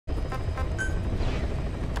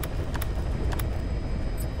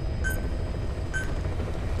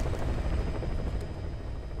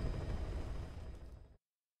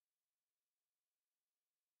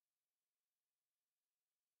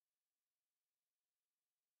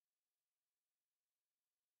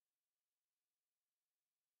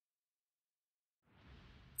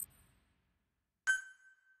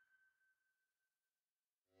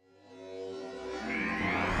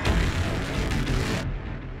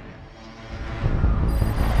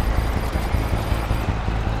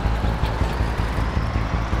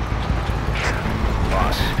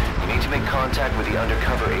contact with the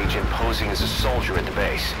undercover agent posing as a soldier at the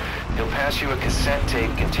base. He'll pass you a cassette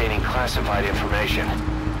tape containing classified information.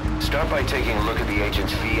 Start by taking a look at the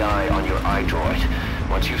agent's VI on your iDroid.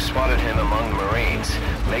 Once you've spotted him among the Marines,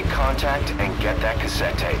 make contact and get that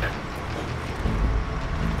cassette tape.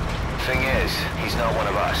 Thing is, he's not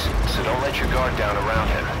one of us, so don't let your guard down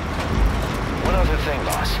around him. One other thing,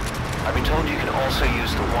 boss. I've been told you can also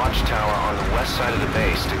use the watchtower on the west side of the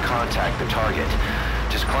base to contact the target.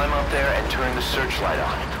 Just climb up there and turn the searchlight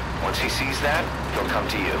on. Once he sees that, he'll come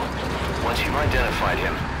to you. Once you've identified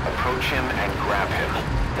him, approach him and grab him.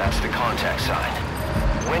 That's the contact sign.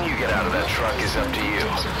 When you get out of that truck is up to you.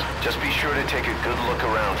 Just be sure to take a good look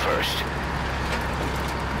around first.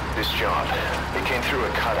 This job, it came through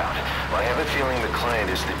a cutout. I have a feeling the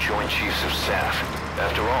client is the Joint Chiefs of Staff.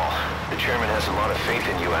 After all, the chairman has a lot of faith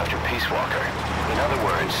in you after Peace Walker. In other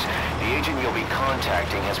words, the agent you'll be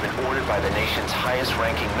contacting has been ordered by the nation's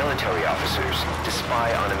highest-ranking military officers to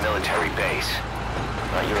spy on a military base.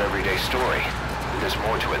 Not your everyday story. There's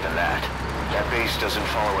more to it than that. That base doesn't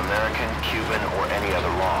follow American, Cuban, or any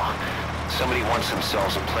other law. Somebody wants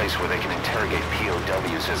themselves a place where they can interrogate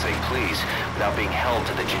POWs as they please without being held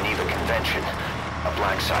to the Geneva Convention. A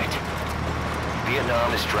black site.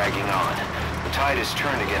 Vietnam is dragging on. The tide has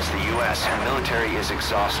turned against the U.S. and the military is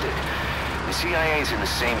exhausted. The CIA's in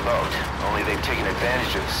the same boat, only they've taken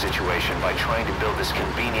advantage of the situation by trying to build this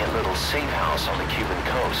convenient little safe house on the Cuban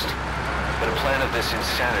coast. But a plan of this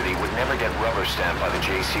insanity would never get rubber stamped by the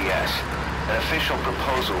JCS. An official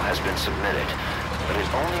proposal has been submitted, but it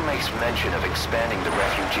only makes mention of expanding the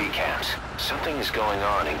refugee camps. Something is going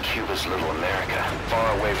on in Cuba's little America, far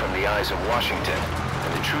away from the eyes of Washington.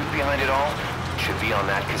 And the truth behind it all should be on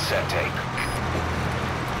that cassette tape.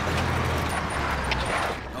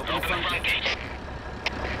 Opening front gate.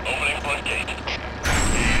 Opening front gate.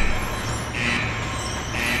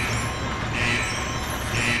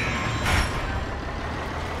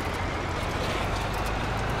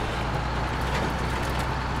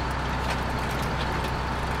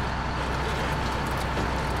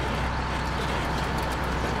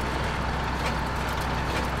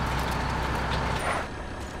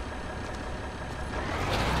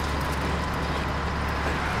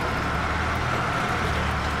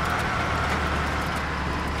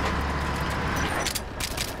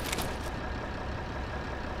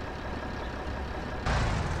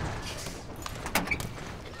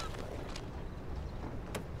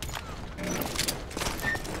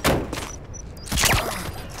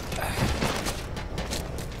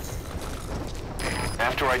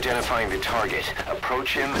 After identifying the target,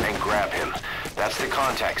 approach him and grab him. That's the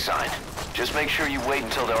contact sign. Just make sure you wait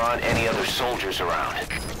until there aren't any other soldiers around.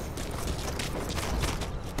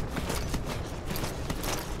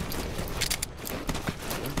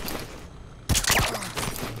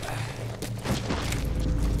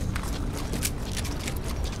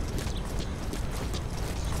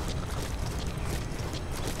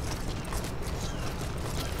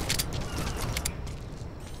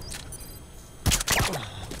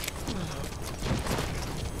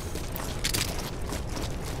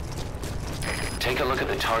 Take a look at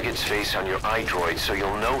the target's face on your iDroid so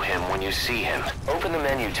you'll know him when you see him. Open the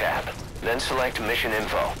menu tab, then select Mission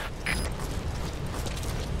Info.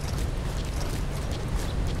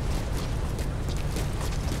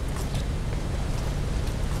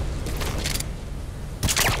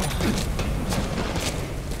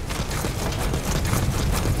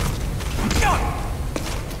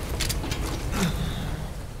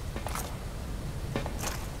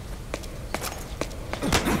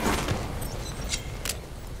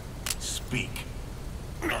 Speak.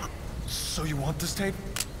 So you want this tape?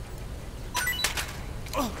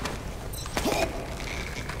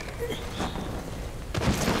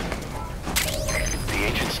 The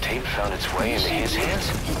agent's tape found its way into his hands?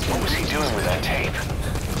 What was he doing with that tape?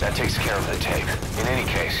 That takes care of the tape. In any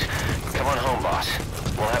case, come on home, boss.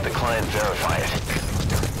 We'll have the client verify it.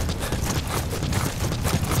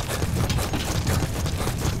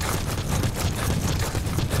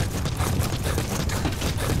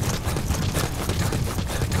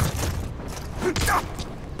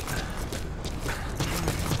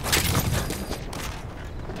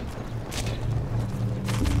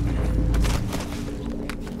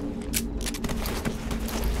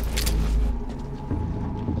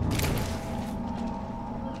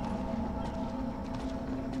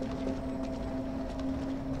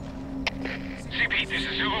 CP, this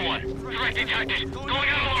is Zulu 1. Direct detected. Going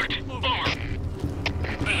on alert. Over.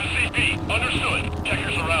 This is CP. Understood. Check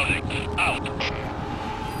your surroundings. Out.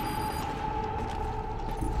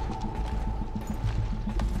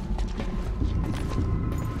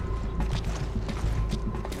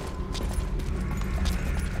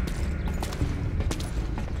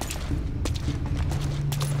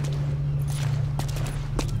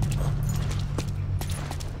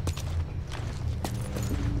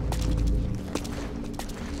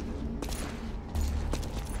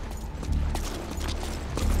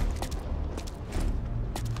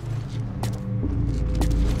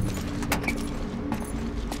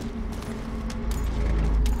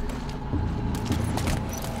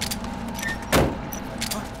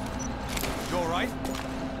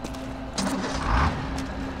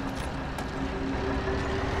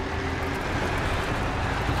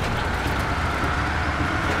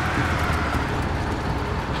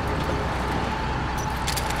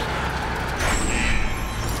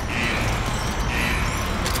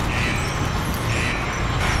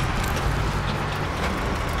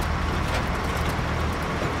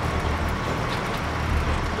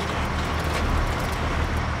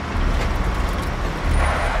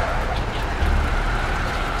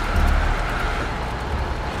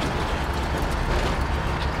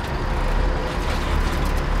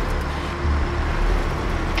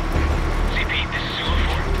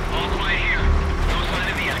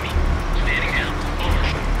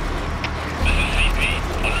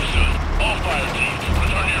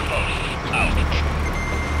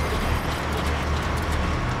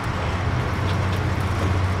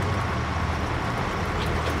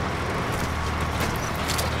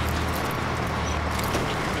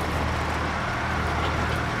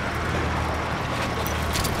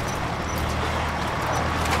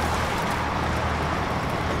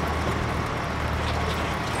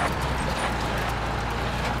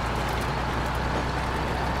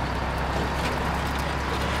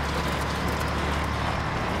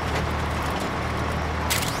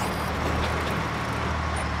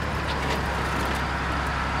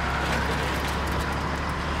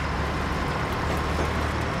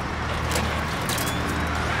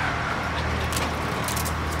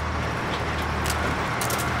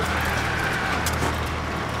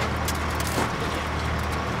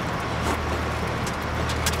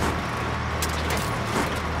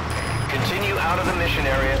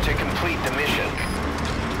 to complete the mission.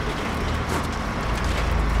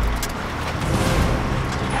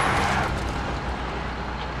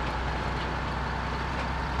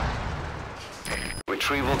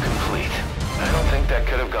 Retrieval complete. I don't think that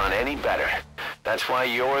could have gone any better. That's why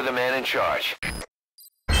you're the man in charge.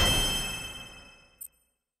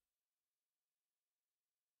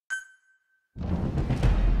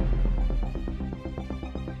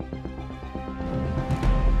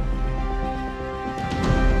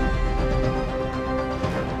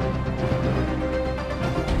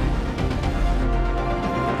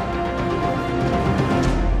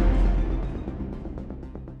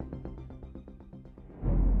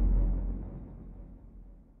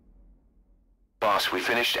 Boss, we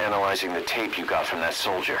finished analyzing the tape you got from that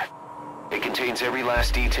soldier. It contains every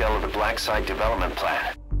last detail of the Black Site development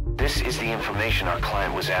plan. This is the information our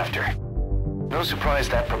client was after. No surprise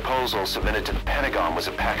that proposal submitted to the Pentagon was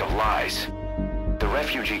a pack of lies. The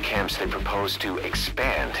refugee camps they proposed to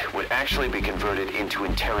expand would actually be converted into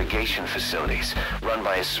interrogation facilities, run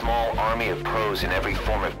by a small army of pros in every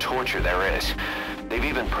form of torture there is. They've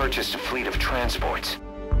even purchased a fleet of transports.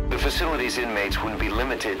 The facility's inmates wouldn't be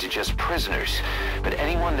limited to just prisoners, but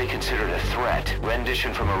anyone they considered a threat,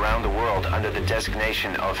 renditioned from around the world under the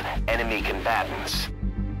designation of enemy combatants.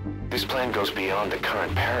 This plan goes beyond the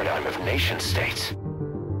current paradigm of nation-states.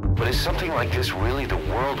 But is something like this really the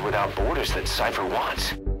world without borders that Cypher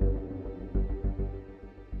wants?